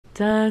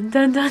dun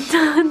dun dun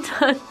dun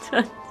dun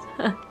dun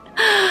dun.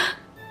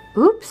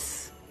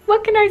 Oops.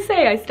 What can I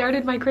say? I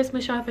started my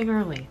Christmas shopping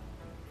early.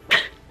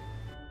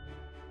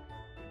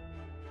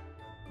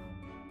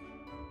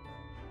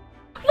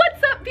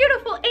 What's up,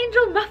 beautiful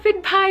angel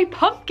muffin pie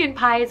pumpkin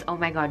pies? Oh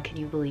my god, can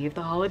you believe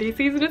the holiday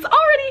season is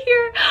already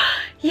here?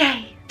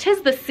 Yay.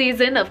 'Tis the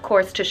season, of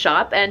course, to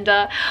shop, and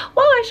while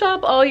I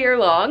shop all year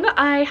long,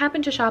 I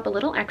happen to shop a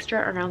little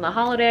extra around the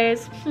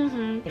holidays.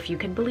 If you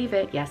can believe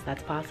it, yes,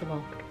 that's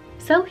possible.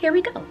 So here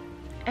we go.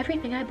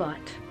 Everything I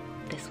bought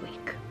this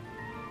week.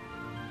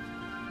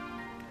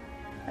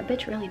 A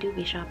bitch really do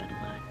be shopping a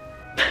lot.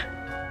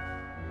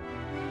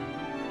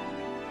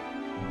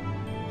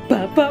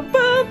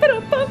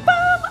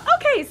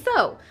 Okay,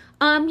 so,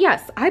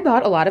 yes, I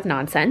bought a lot of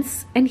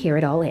nonsense, and here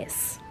it all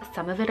is.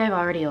 Some of it I've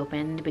already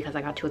opened because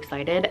I got too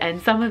excited,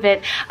 and some of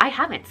it I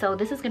haven't. So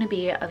this is gonna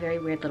be a very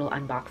weird little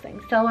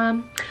unboxing. So,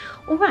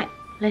 all right,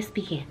 let's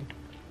begin.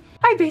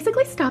 I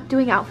basically stopped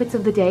doing outfits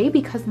of the day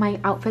because my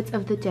outfits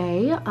of the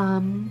day,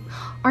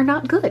 are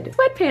not good.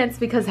 Sweatpants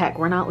because heck,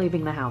 we're not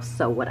leaving the house,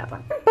 so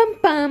whatever.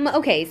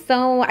 Okay,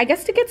 so I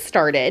guess to get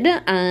started,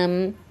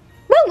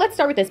 well, let's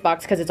start with this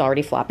box because it's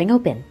already flopping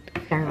open.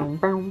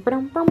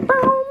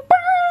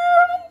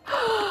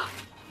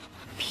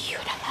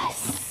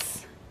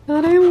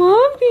 And I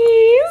love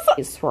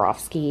these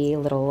Swarovski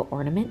little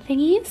ornament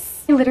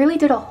thingies. I literally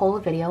did a whole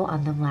video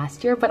on them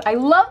last year, but I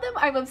love them.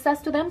 I'm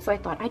obsessed with them, so I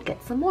thought I'd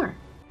get some more.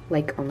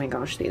 Like, oh my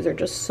gosh, these are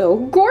just so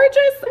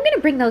gorgeous. I'm gonna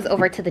bring those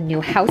over to the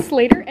new house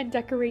later and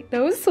decorate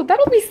those, so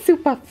that'll be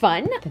super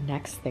fun. The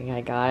next thing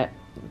I got,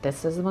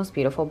 this is the most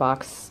beautiful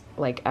box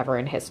like ever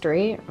in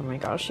history. Oh my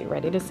gosh, you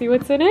ready to see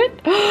what's in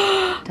it?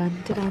 Dun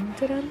dun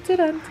dun dun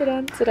dun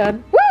dun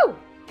dun. Woo!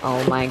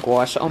 Oh my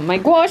gosh, oh my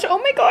gosh, oh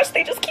my gosh,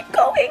 they just keep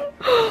going.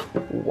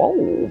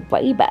 Whoa,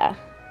 baby.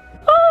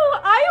 Oh,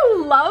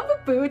 I love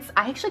boots.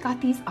 I actually got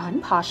these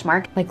on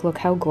Poshmark. Like, look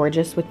how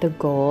gorgeous with the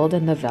gold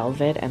and the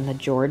velvet and the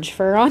George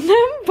fur on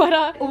them.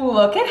 But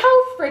look at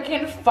how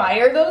freaking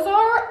fire those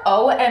are.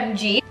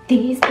 OMG.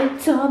 These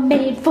boots are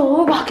made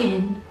for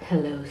walking.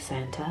 Hello,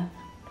 Santa.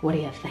 What do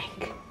you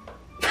think?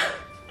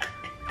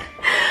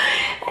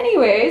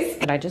 Anyways,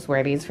 could I just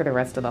wear these for the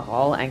rest of the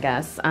haul, I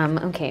guess?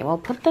 Okay, well,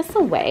 put this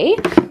away.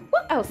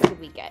 What else did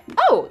we get?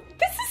 Oh,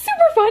 this is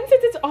super fun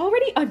since it's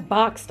already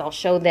unboxed. I'll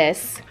show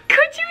this.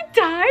 Could you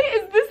die?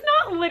 Is this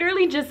not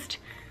literally just,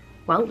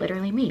 well,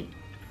 literally me?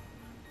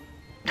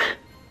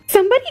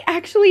 Somebody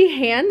actually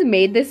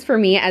handmade this for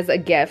me as a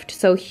gift,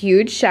 so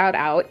huge shout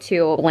out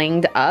to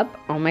Blinged Up.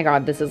 Oh my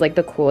god, this is like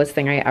the coolest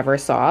thing I ever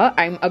saw.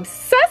 I'm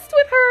obsessed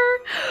with her.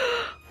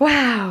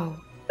 Wow.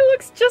 It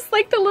looks just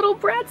like the little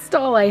Bratz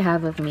doll I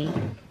have of me.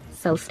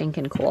 So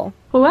stinking cool.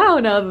 Wow,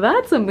 now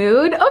that's a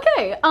mood.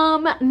 Okay,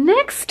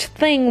 next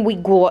thing we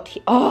got,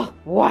 oh,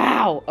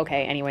 wow.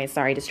 Okay, anyway,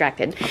 sorry,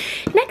 distracted.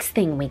 Next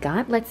thing we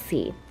got, let's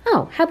see.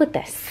 Oh, how about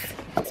this?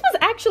 This was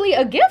actually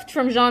a gift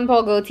from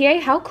Jean-Paul Gaultier.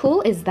 How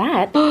cool is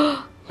that?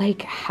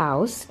 Like,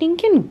 how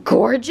stinking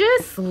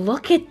gorgeous?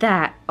 Look at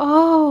that.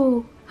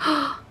 Oh,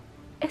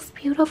 it's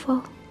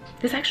beautiful.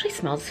 This actually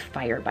smells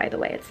fire, by the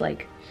way. It's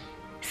like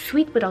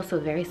sweet, but also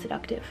very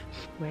seductive.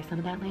 Wear some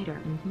of that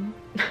later.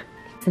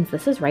 Since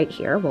this is right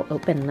here, we'll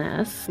open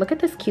this. Look at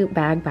this cute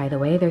bag, by the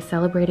way. They're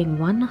celebrating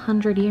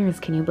 100 years.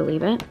 Can you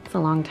believe it? It's a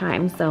long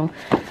time. So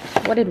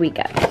what did we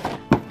get?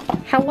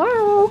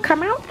 Hello,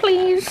 come out,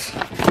 please.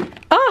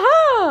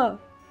 Aha!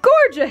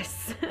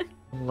 Gorgeous!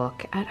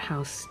 Look at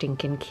how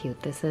stinking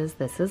cute this is.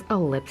 This is a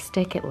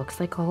lipstick. It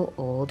looks like all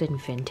old and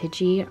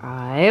vintagey.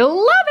 I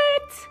love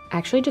it! I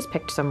actually just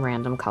picked some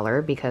random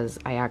color because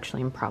I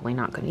actually am probably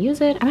not going to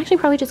use it. I'm actually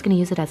probably just going to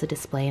use it as a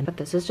display. But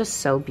this is just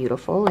so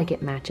beautiful. Like,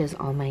 it matches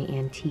all my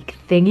antique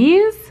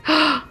thingies.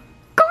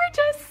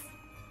 Gorgeous!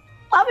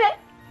 Love it!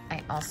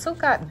 I also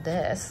got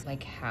this.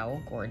 Like, how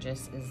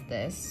gorgeous is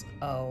this?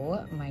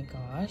 Oh my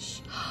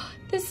gosh.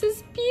 This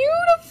is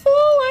beautiful!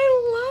 I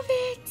love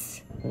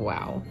it!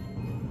 Wow.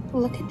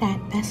 Look at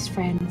that, best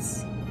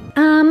friends.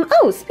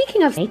 Oh,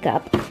 speaking of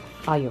makeup,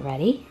 are you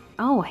ready?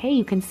 Oh, hey,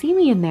 you can see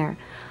me in there.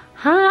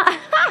 Huh?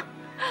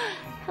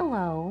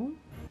 Hello.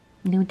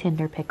 New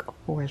Tinder pic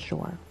for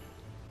sure.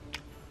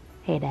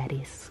 Hey,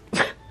 daddies.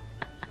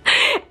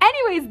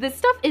 Anyways, this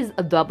stuff is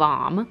the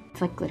bomb.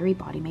 It's like glittery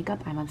body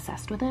makeup. I'm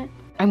obsessed with it.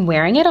 I'm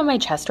wearing it on my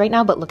chest right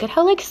now, but look at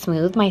how like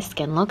smooth my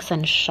skin looks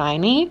and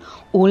shiny.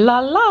 Ooh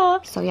la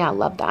la. So yeah, I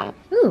love that.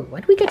 Ooh,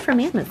 what did we get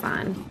from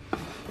Amazon?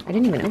 I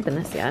didn't even open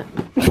this yet.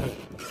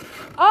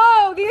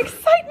 Oh, the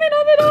excitement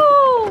of it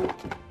all!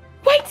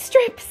 White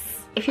strips!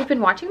 If you've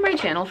been watching my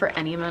channel for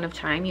any amount of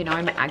time, you know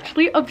I'm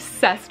actually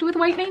obsessed with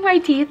whitening my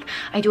teeth.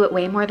 I do it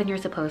way more than you're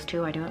supposed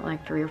to. I do it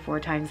like 3 or 4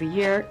 times a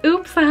year.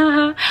 Oops.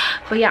 But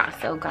yeah,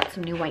 so got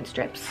some new white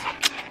strips.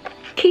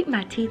 Keep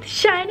my teeth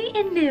shiny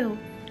and new.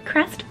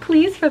 Crest,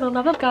 please, for the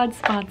love of God,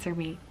 sponsor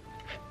me.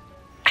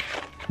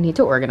 I need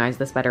to organize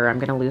this better. I'm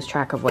gonna lose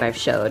track of what I've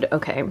showed.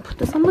 Okay, put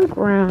this on the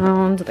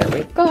ground. There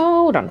we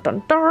go. Dun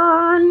dun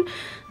dun.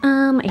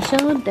 I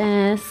showed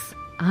this.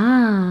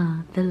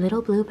 Ah, the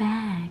little blue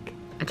bag.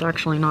 It's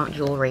actually not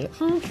jewelry,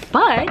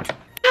 but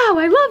Wow,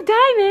 I love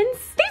diamonds.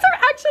 These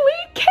are actually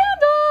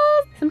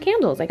candles. Some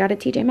candles I got at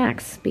TJ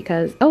Maxx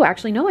because, oh,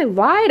 actually, no, I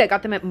lied. I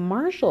got them at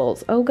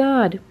Marshall's. Oh,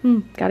 God.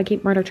 Gotta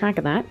keep murder track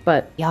of that.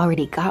 But you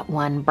already got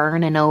one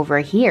burning over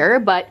here,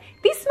 but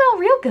these smell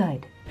real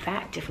good. In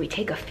fact, if we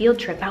take a field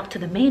trip out to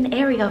the main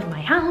area of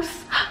my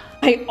house,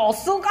 I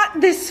also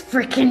got this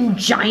freaking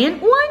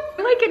giant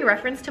one. Like in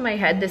reference to my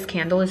head, this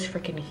candle is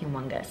freaking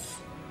humongous.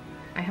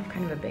 I have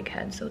kind of a big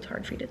head, so it's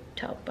hard for you to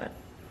tell, but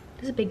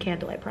this is a big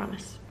candle, I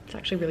promise. It's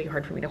actually really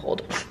hard for me to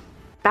hold.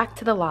 Back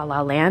to the La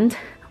La Land.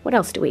 What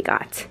else do we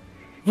got?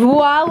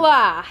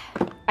 Voila!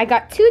 I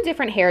got 2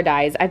 different hair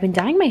dyes. I've been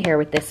dyeing my hair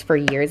with this for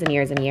years and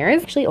years and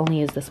years. Actually only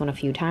used this one a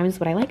few times,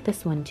 but I like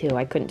this one too.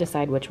 I couldn't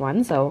decide which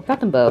one, so got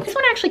them both. This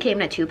one actually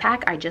came in a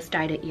 2-pack. I just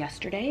dyed it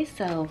yesterday,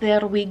 so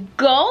there we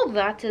go.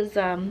 That is,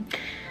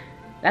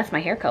 that's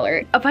my hair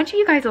color. A bunch of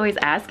you guys always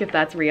ask if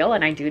that's real,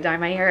 and I do dye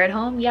my hair at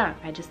home. Yeah,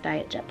 I just dye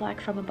it jet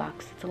black from a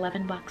box. It's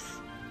 11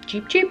 bucks.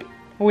 Cheap, cheap.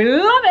 We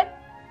love it.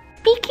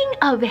 Speaking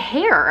of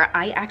hair,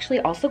 I actually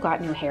also got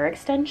new hair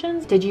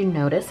extensions. Did you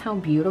notice how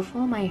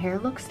beautiful my hair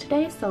looks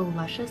today? So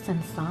luscious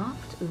and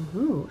soft.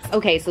 Ooh.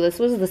 Okay, so this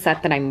was the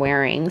set that I'm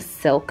wearing.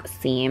 Silk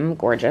seam,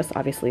 gorgeous.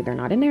 Obviously they're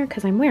not in there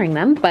because I'm wearing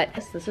them, but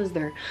this is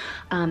their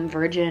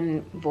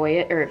maiden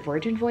voyage.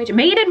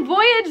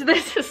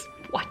 This is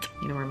what?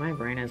 You know where my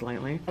brain is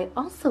lately. I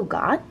also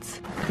got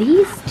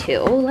these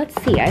 2. Let's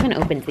see, I haven't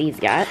opened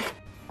these yet.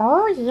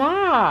 Oh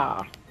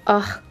yeah.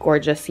 Ugh,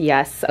 gorgeous,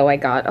 yes. So I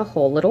got a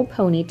whole little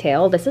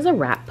ponytail. This is a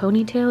wrap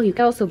ponytail. You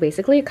can also,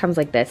 basically it comes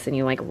like this and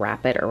you like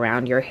wrap it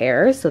around your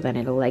hair so then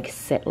it'll like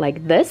sit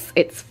like this.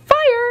 It's fire!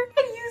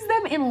 I use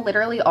them in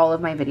literally all of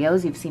my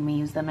videos. You've seen me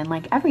use them in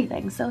like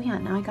everything. So yeah,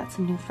 now I got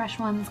some new fresh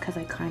ones because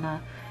I kind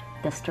of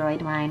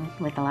destroyed mine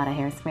with a lot of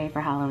hairspray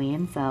for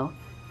Halloween. So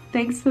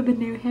thanks for the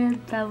new hair,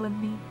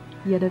 Bellamy.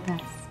 You're the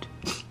best.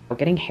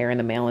 Getting hair in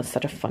the mail is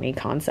such a funny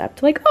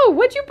concept. Like, oh,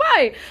 what'd you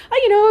buy?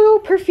 You know,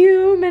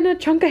 perfume and a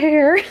chunk of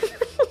hair.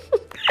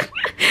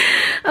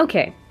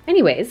 Okay,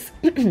 anyways,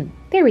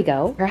 there we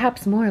go.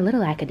 Perhaps more a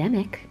little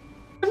academic.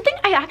 Something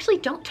I actually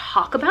don't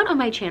talk about on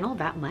my channel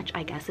that much,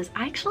 I guess, is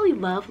I actually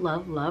love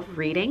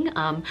reading.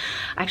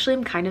 Actually,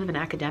 I'm kind of an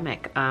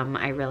academic.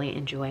 I really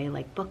enjoy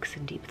like books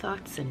and deep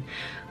thoughts and,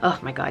 oh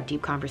my God,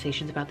 deep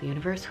conversations about the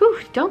universe.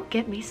 Whew, don't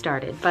get me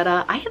started. But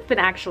I have been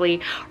actually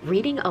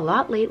reading a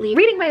lot lately.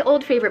 Reading my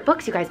old favorite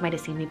books. You guys might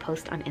have seen me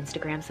post on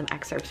Instagram some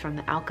excerpts from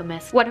The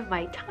Alchemist, one of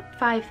my top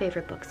 5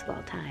 favorite books of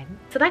all time.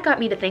 So that got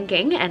me to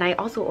thinking, and I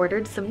also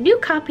ordered some new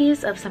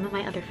copies of some of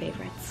my other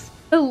favorites.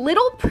 The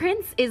Little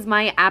Prince is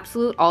my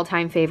absolute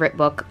all-time favorite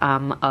book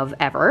of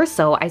ever.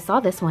 So I saw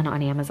this one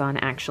on Amazon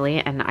actually,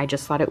 and I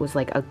just thought it was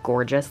like a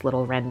gorgeous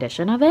little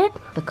rendition of it.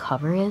 The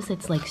cover is,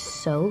 it's like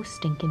so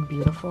stinking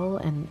beautiful,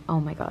 and oh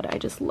my God, I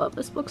just love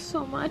this book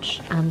so much.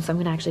 So I'm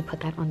gonna actually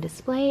put that on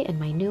display in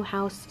my new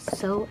house.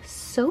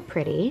 So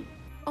pretty.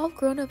 All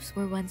grown-ups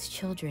were once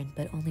children,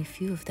 but only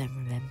few of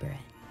them remember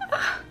it.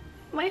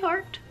 My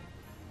heart.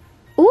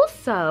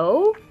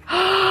 Also,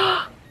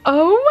 oh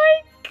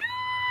my,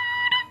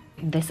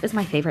 this is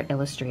my favorite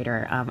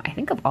illustrator, I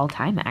think of all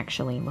time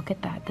actually. Look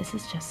at that. This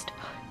is just,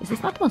 is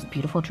this not the most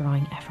beautiful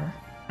drawing ever?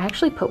 I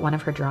actually put one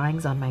of her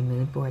drawings on my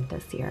mood board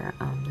this year.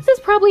 This is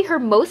probably her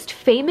most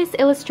famous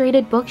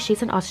illustrated book.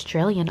 She's an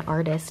Australian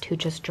artist who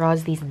just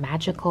draws these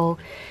magical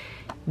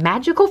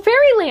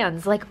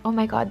fairylands. Like, oh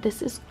my God,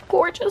 this is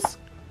gorgeous.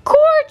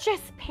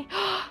 Gorgeous!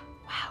 Wow.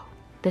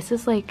 This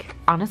is like,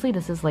 honestly,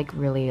 this is like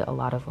really a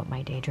lot of what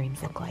my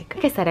daydreams look like.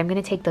 Like I said, I'm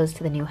gonna take those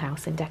to the new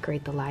house and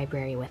decorate the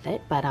library with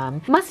it, but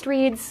must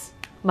reads,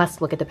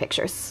 must look at the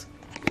pictures.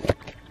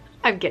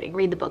 I'm kidding,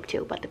 read the book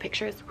too, but the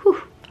pictures,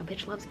 whew, a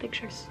bitch loves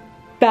pictures.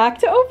 Back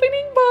to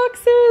opening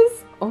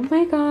boxes. Oh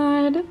my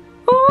God.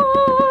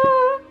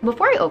 Ah.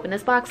 Before I open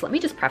this box, let me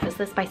just preface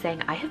this by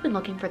saying I have been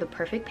looking for the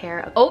perfect pair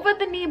of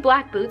over-the-knee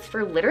black boots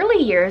for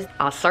literally years.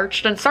 I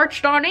searched and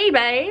searched on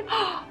eBay,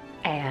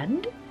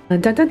 and dun,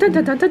 dun, dun, dun,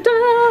 dun, dun, dun,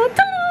 dun.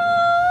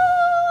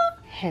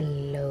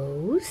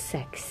 Hello,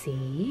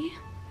 sexy.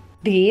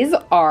 These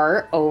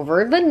are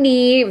over the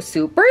knee,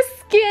 super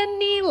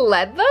skinny,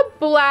 leather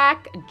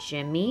black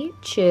Jimmy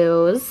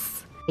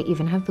Choos. They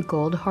even have the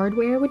gold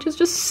hardware, which is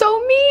just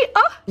so me.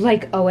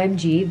 Like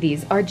OMG,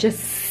 these are just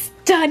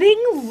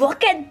stunning.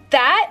 Look at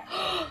that.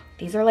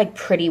 These are like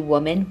Pretty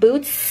Woman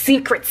boots,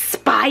 secret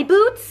spy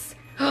boots.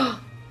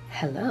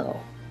 Hello.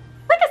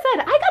 Like I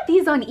said, I got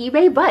these on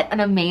eBay, but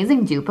an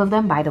amazing dupe of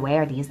them, by the way,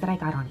 are these that I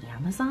got on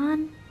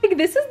Amazon. Like,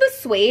 this is the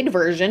suede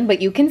version,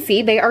 but you can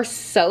see they are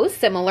so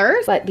similar.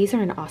 But these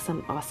are an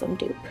awesome, awesome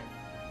dupe.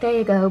 There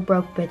you go,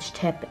 broke bitch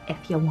tip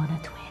if you want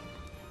a twin.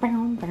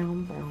 Boom,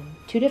 boom, boom.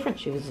 2 different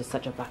shoes is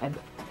such a vibe.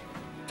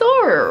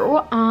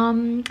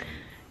 So,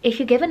 if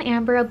you give an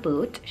Amber a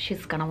boot,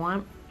 she's gonna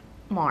want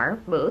more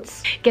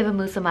boots. Give a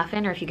moose a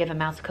muffin, or if you give a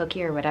mouse a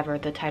cookie, or whatever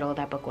the title of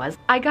that book was.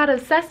 I got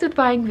obsessed with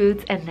buying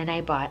boots, and then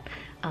I bought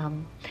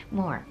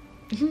more.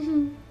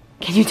 Can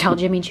you tell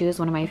Jimmy Choo is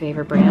one of my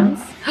favorite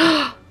brands?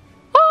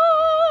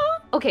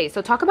 Okay,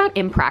 so talk about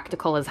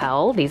impractical as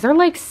hell. These are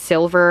like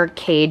silver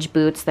cage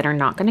boots that are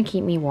not gonna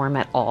keep me warm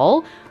at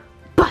all,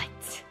 but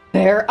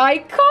They're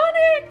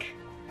iconic.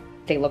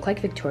 They look like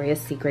Victoria's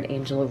Secret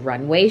Angel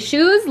runway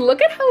shoes.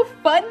 Look at how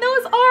fun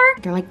those are.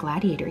 They're like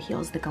gladiator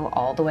heels that go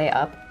all the way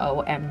up.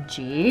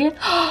 OMG.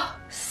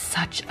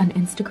 Such an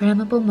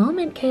Instagrammable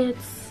moment,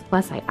 kids.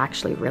 Plus, I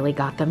actually really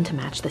got them to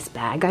match this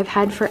bag I've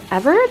had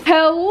forever.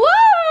 Hello!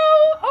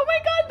 Oh my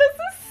God, this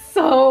is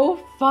so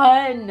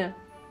fun.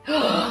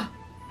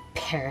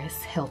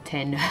 Paris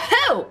Hilton.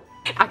 Who?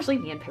 Actually,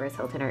 me and Paris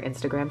Hilton are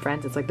Instagram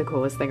friends. It's like the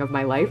coolest thing of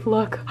my life.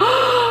 Look.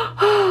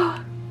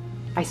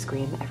 I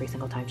scream every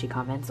single time she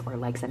comments or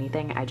likes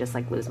anything. I just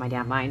like lose my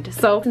damn mind.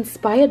 So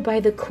inspired by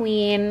the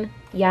queen.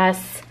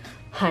 Yes,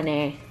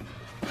 honey,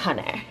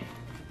 honey.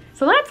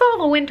 So that's all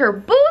the winter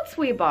boots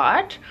we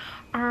bought.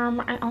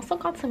 I also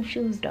got some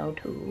shoes though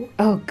too.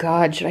 Oh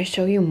God, should I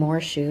show you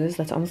more shoes?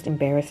 That's almost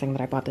embarrassing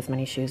that I bought this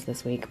many shoes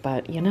this week,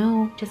 but you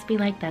know, just be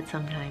like that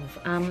sometimes.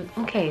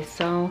 Okay,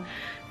 so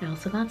I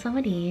also got some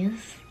of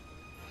these.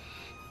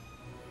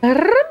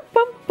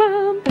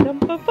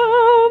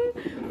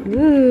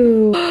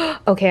 Ooh.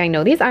 Okay, I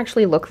know these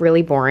actually look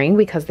really boring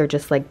because they're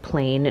just like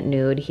plain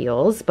nude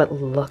heels, but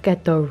look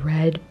at the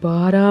red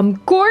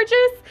bottom.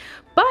 Gorgeous!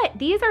 But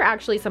these are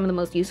actually some of the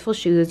most useful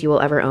shoes you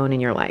will ever own in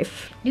your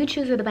life. Nude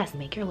shoes are the best.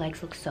 Make your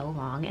legs look so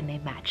long and they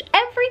match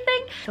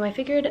everything. So I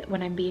figured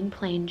when I'm being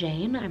plain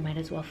Jane, I might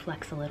as well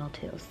flex a little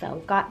too.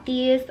 So got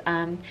these.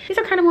 These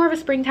are kind of more of a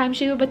springtime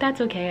shoe, but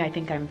that's okay. I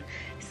think I'm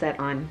set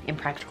on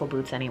impractical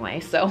boots anyway,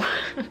 so.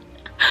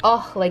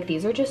 Oh, like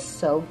these are just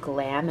so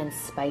glam and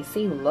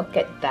spicy. Look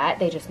at that.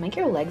 They just make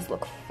your legs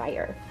look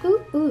fire.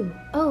 Ooh, ooh.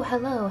 Oh,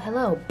 hello,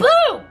 hello.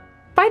 Boom!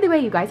 By the way,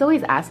 you guys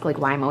always ask like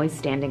why I'm always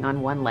standing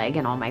on one leg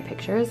in all my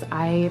pictures.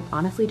 I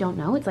honestly don't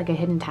know. It's like a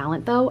hidden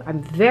talent though.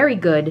 I'm very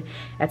good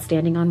at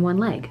standing on one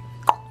leg.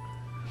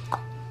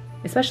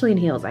 Especially in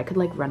heels. I could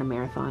like run a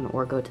marathon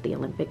or go to the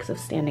Olympics of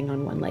standing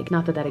on one leg.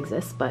 Not that that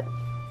exists, but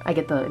I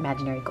get the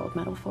imaginary gold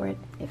medal for it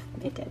if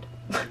it did.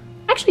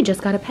 Actually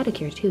just got a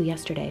pedicure too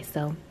yesterday,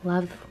 so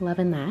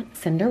loving that.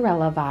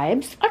 Cinderella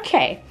vibes.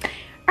 Okay.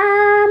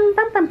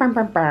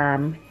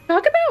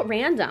 Talk about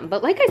random,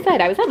 but like I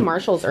said, I was at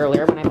Marshall's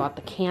earlier when I bought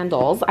the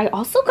candles. I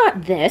also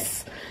got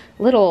this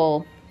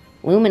little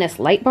luminous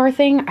light bar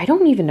thing. I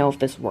don't even know if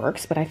this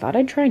works, but I thought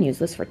I'd try and use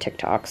this for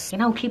TikToks. You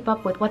know, keep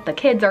up with what the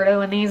kids are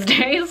doing these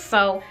days,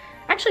 so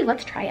actually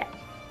let's try it.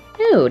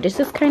 Ooh, this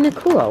is kind of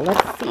cool.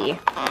 Let's see.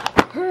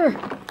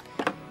 Oh,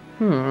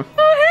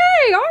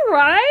 hey, all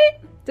right.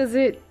 Does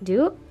it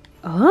do?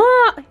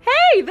 Oh,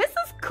 hey, this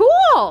is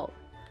cool.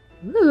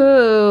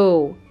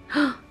 Ooh,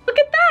 look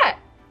at that.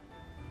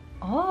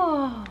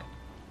 Oh,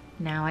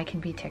 now I can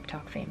be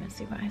TikTok famous,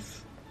 you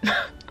guys.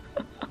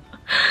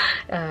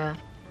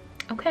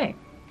 Okay.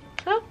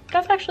 Oh,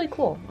 that's actually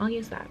cool. I'll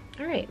use that.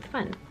 All right,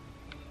 fun.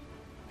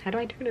 How do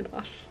I turn it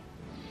off?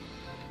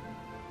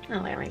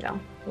 Oh, there we go.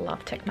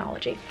 Love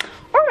technology.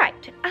 All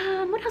right,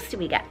 what else do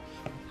we get?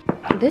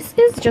 This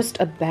is just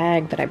a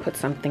bag that I put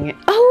something in.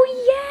 Oh,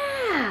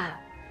 yeah!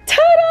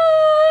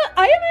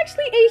 Ta-da! I am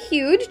actually a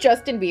huge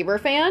Justin Bieber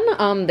fan.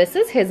 This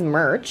is his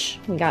merch.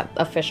 We got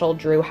official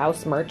Drew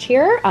House merch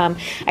here.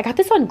 I got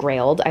this on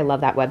Grailed. I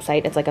love that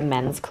website. It's like a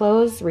men's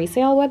clothes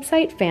resale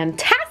website.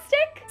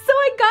 Fantastic! So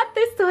I got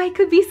this so I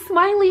could be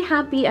smiley,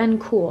 happy,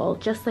 and cool,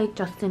 just like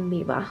Justin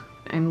Bieber.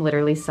 I'm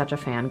literally such a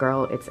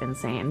fangirl, it's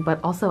insane. But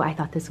also I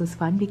thought this was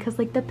fun because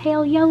like the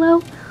pale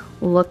yellow,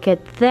 look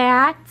at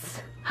that.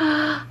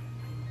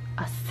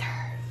 A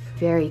serve,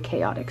 very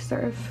chaotic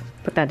serve.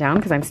 Put that down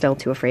because I'm still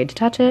too afraid to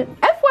touch it.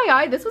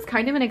 FYI, this was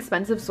kind of an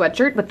expensive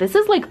sweatshirt, but this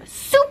is like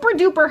super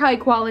duper high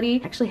quality.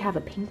 I actually have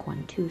a pink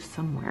one too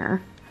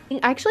somewhere. I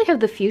actually have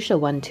the fuchsia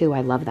one too,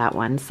 I love that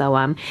one. So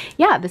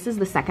yeah, this is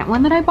the second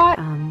one that I bought.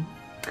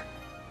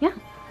 Yeah,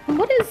 and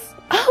what is,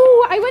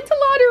 oh, I went to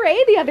La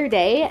Durée the other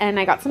day and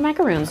I got some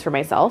macaroons for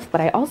myself,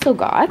 but I also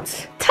got,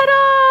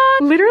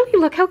 ta-da! Literally,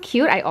 look how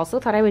cute. I also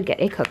thought I would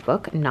get a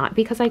cookbook, not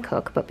because I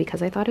cook, but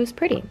because I thought it was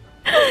pretty.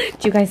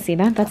 Do you guys see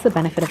that? That's the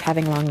benefit of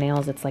having long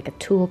nails. It's like a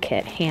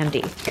toolkit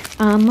handy.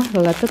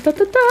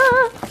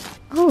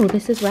 Oh,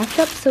 this is wrapped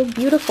up so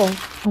beautiful.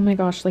 Oh my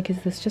gosh, like,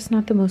 is this just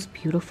not the most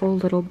beautiful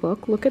little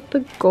book? Look at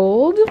the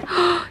gold.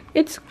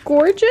 It's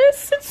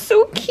gorgeous. It's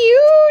so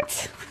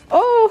cute.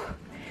 Oh,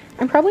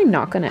 I'm probably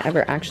not gonna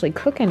ever actually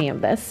cook any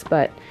of this,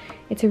 but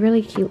it's a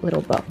really cute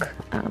little book.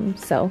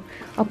 So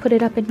I'll put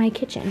it up in my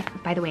kitchen.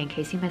 By the way, in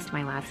case you missed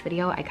my last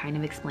video, I kind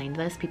of explained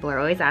this. People are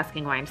always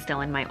asking why I'm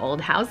still in my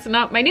old house,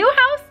 not my new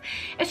house.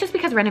 It's just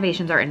because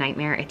renovations are a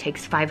nightmare. It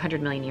takes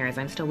 500 million years.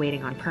 I'm still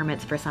waiting on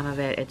permits for some of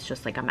it. It's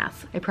just like a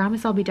mess. I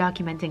promise I'll be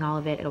documenting all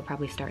of it. It'll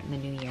probably start in the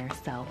new year.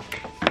 So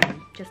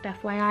just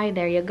FYI,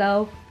 there you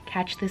go.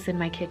 Catch this in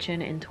my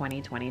kitchen in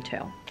 2022.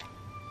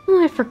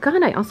 Oh, I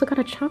forgot. I also got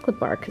a chocolate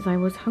bar because I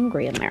was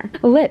hungry in there.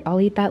 Lit.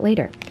 I'll eat that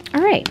later.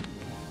 All right.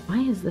 Why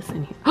is this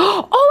in here?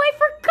 Oh, I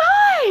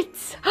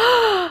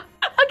forgot!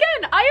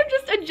 Again, I am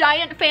just a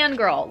giant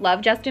fangirl. Love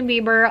Justin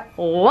Bieber,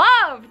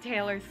 love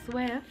Taylor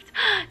Swift.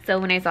 So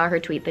when I saw her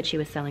tweet that she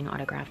was selling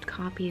autographed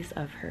copies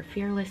of her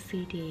Fearless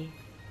CD,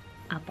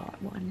 I bought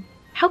one.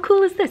 How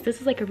cool is this? This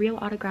is like a real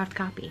autographed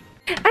copy.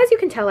 As you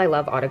can tell, I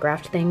love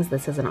autographed things.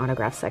 This is an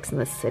autographed Sex in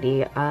the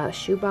City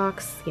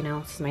shoebox. You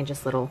know, this is my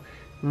just little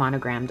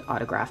monogrammed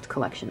autographed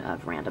collection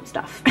of random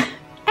stuff.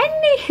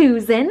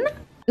 Anywho'sin.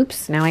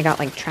 Oops, now I got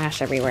like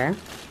trash everywhere.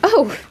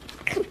 Oh,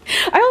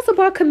 I also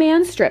bought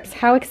command strips.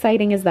 How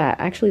exciting is that?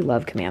 I actually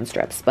love command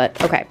strips,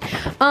 but okay.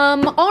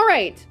 All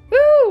right.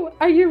 Ooh,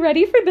 are you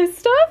ready for this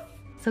stuff?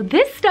 So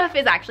this stuff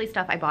is actually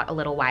stuff I bought a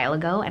little while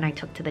ago and I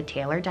took to the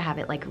tailor to have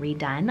it like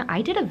redone.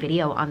 I did a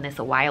video on this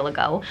a while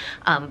ago,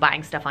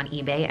 buying stuff on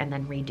eBay and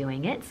then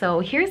redoing it. So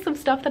here's some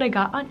stuff that I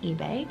got on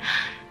eBay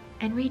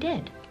and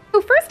redid.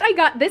 So first I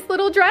got this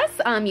little dress.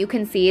 You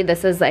can see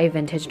this is a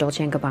vintage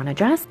Dolce & Gabbana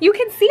dress. You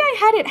can see I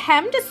had it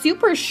hemmed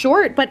super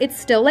short, but it's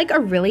still like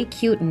a really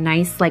cute,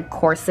 nice, like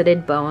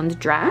corseted boned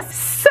dress.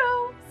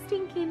 So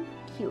stinking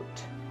cute.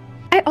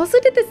 I also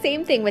did the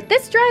same thing with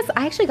this dress.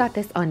 I actually got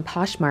this on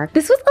Poshmark.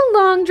 This was a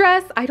long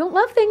dress. I don't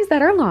love things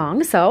that are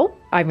long, so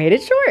I made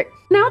it short.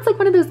 Now it's like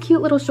one of those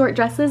cute little short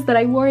dresses that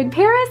I wore in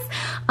Paris.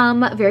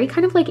 Very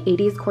kind of like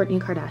 80s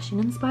Kourtney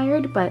Kardashian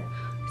inspired, but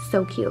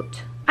so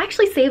cute. I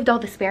actually saved all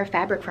the spare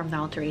fabric from the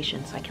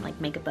alteration so I can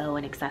like make a bow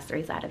and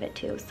accessories out of it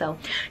too. So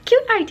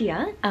cute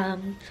idea.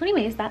 So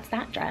anyways, that's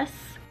that dress.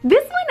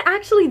 This one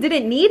actually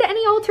didn't need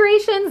any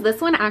alterations.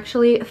 This one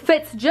actually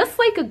fits just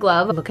like a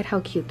glove. Look at how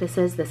cute this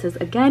is. This is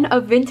again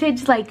a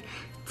vintage like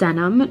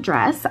denim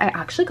dress. I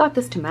actually got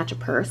this to match a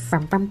purse.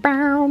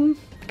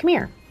 Come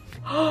here.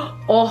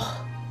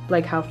 Oh,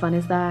 like how fun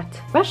is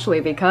that? Especially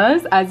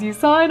because, as you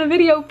saw in a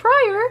video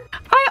prior,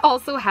 I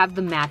also have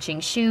the matching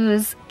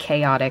shoes.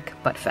 Chaotic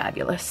but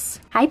fabulous.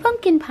 Hi,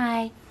 Pumpkin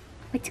Pie.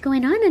 What's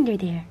going on under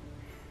there?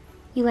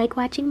 You like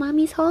watching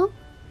Mommy's haul?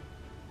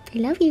 I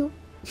love you.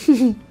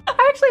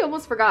 I actually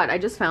almost forgot. I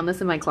just found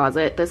this in my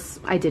closet. This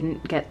I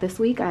didn't get this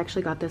week. I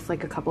actually got this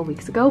like a couple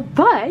weeks ago,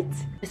 but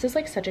this is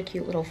like such a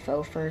cute little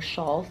faux fur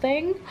shawl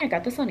thing. I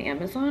got this on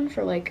Amazon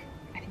for like,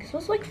 I think this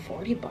was like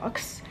 40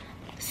 bucks.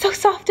 So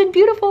soft and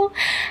beautiful.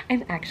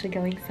 I'm actually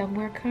going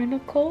somewhere kind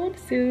of cold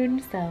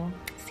soon, so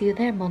see you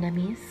there, mon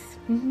amis.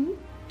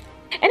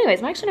 Anyways,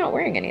 I'm actually not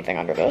wearing anything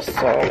under this,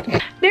 so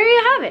there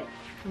you have it.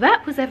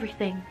 That was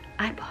everything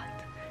I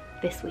bought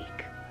this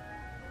week.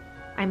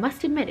 I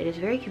must admit, it is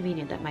very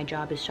convenient that my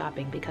job is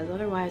shopping because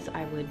otherwise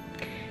I would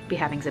be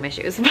having some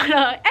issues. But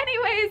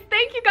anyways,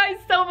 thank you guys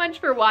so much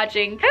for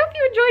watching. I hope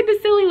you enjoyed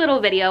this silly little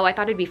video. I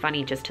thought it'd be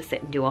funny just to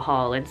sit and do a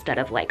haul instead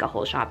of like a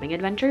whole shopping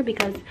adventure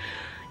because,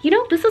 you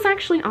know, this is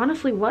actually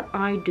honestly what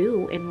I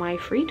do in my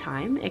free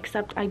time,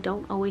 except I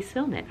don't always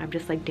film it. I'm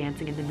just like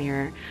dancing in the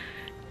mirror,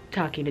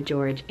 talking to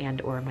George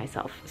and or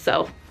myself.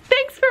 So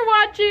thanks for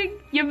watching.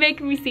 You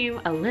make me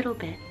seem a little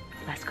bit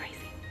less crazy.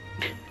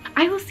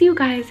 I will see you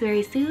guys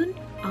very soon.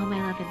 All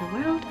my love in the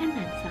world and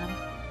then some.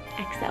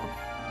 XO.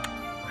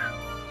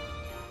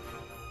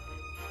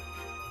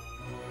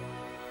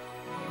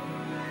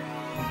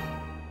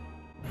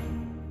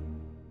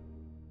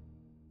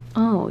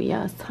 Oh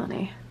yes,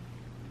 honey.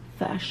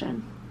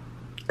 Fashion.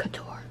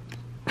 Couture.